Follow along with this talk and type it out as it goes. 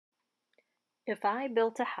If I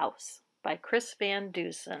Built a House by Chris Van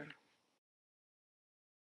Dusen.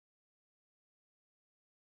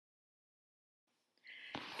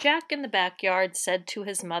 Jack in the backyard said to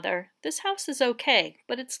his mother, "This house is okay,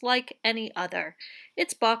 but it's like any other.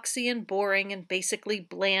 It's boxy and boring and basically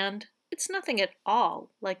bland. It's nothing at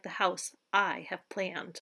all like the house I have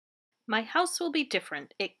planned. My house will be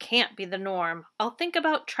different. It can't be the norm. I'll think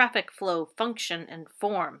about traffic flow, function, and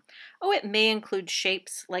form. Oh, it may include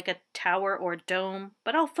shapes like a tower or dome,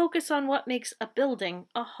 but I'll focus on what makes a building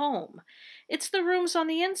a home. It's the rooms on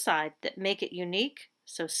the inside that make it unique,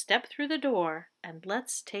 so step through the door and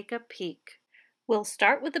let's take a peek. We'll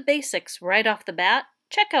start with the basics right off the bat.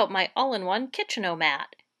 Check out my all-in-one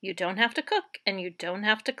kitchen-o-mat. You don't have to cook and you don't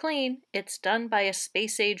have to clean. It's done by a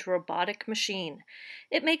space-age robotic machine.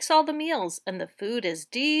 It makes all the meals and the food is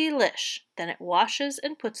delish. Then it washes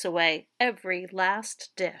and puts away every last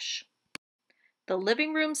dish. The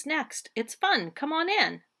living room's next. It's fun. Come on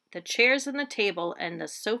in. The chairs and the table and the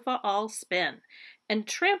sofa all spin. And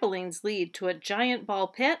trampolines lead to a giant ball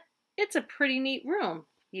pit. It's a pretty neat room,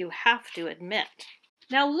 you have to admit.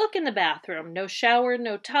 Now look in the bathroom. No shower,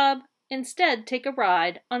 no tub. Instead, take a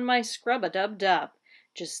ride on my Scrub-a-Dub-Dub.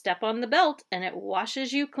 Just step on the belt and it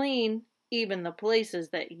washes you clean, even the places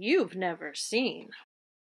that you've never seen.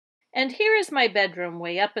 And here is my bedroom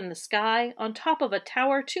way up in the sky, on top of a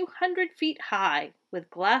tower 200 feet high. With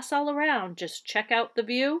glass all around, just check out the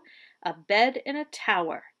view. A bed in a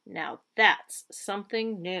tower. Now that's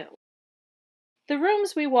something new. The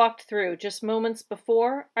rooms we walked through just moments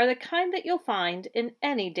before are the kind that you'll find in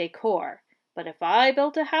any decor. But if I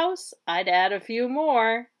built a house, I'd add a few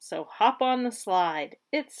more. So hop on the slide.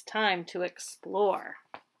 It's time to explore.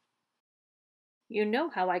 You know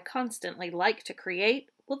how I constantly like to create?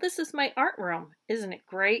 Well, this is my art room. Isn't it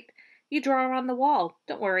great? You draw on the wall.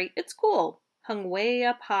 Don't worry, it's cool. Hung way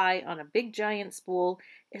up high on a big giant spool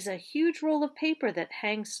is a huge roll of paper that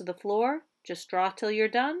hangs to the floor. Just draw till you're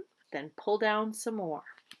done, then pull down some more.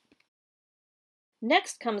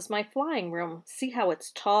 Next comes my flying room. See how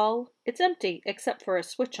it's tall? It's empty except for a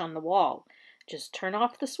switch on the wall. Just turn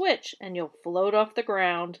off the switch and you'll float off the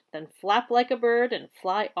ground, then flap like a bird and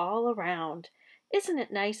fly all around. Isn't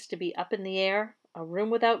it nice to be up in the air? A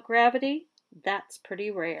room without gravity? That's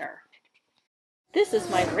pretty rare. This is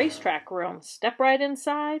my racetrack room. Step right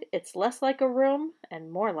inside. It's less like a room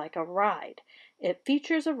and more like a ride. It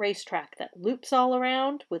features a racetrack that loops all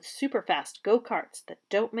around with super fast go-karts that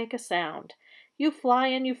don't make a sound. You fly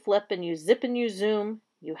and you flip and you zip and you zoom.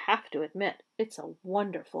 You have to admit, it's a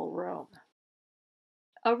wonderful room.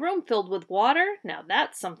 A room filled with water? Now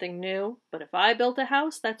that's something new. But if I built a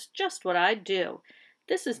house, that's just what I'd do.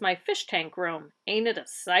 This is my fish tank room. Ain't it a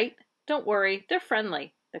sight? Don't worry, they're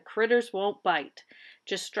friendly. The critters won't bite.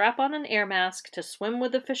 Just strap on an air mask to swim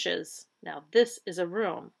with the fishes. Now this is a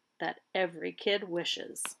room that every kid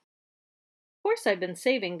wishes. Of course, I've been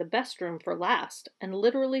saving the best room for last, and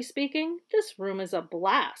literally speaking, this room is a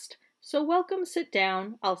blast. So welcome, sit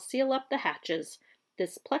down, I'll seal up the hatches.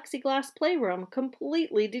 This plexiglass playroom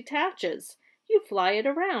completely detaches. You fly it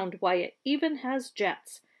around, why it even has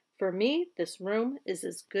jets. For me, this room is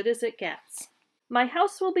as good as it gets. My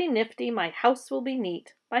house will be nifty, my house will be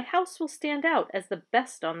neat. My house will stand out as the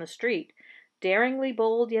best on the street. Daringly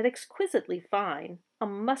bold, yet exquisitely fine. A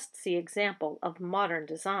must-see example of modern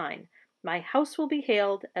design. My house will be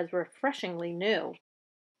hailed as refreshingly new.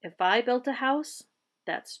 If I built a house,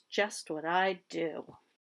 that's just what I'd do.